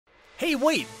Hey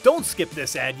wait, don't skip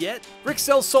this ad yet!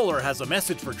 Rixel Solar has a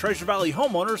message for Treasure Valley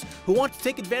homeowners who want to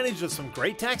take advantage of some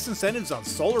great tax incentives on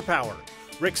solar power.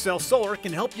 Rixel Solar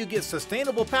can help you get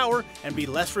sustainable power and be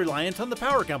less reliant on the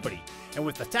power company. And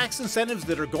with the tax incentives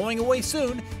that are going away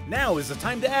soon, now is the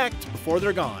time to act before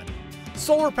they're gone.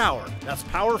 Solar power, that's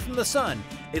power from the sun.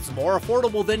 It's more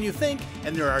affordable than you think,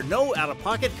 and there are no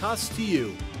out-of-pocket costs to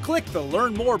you. Click the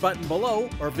Learn More button below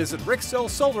or visit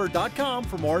rixelsolar.com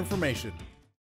for more information.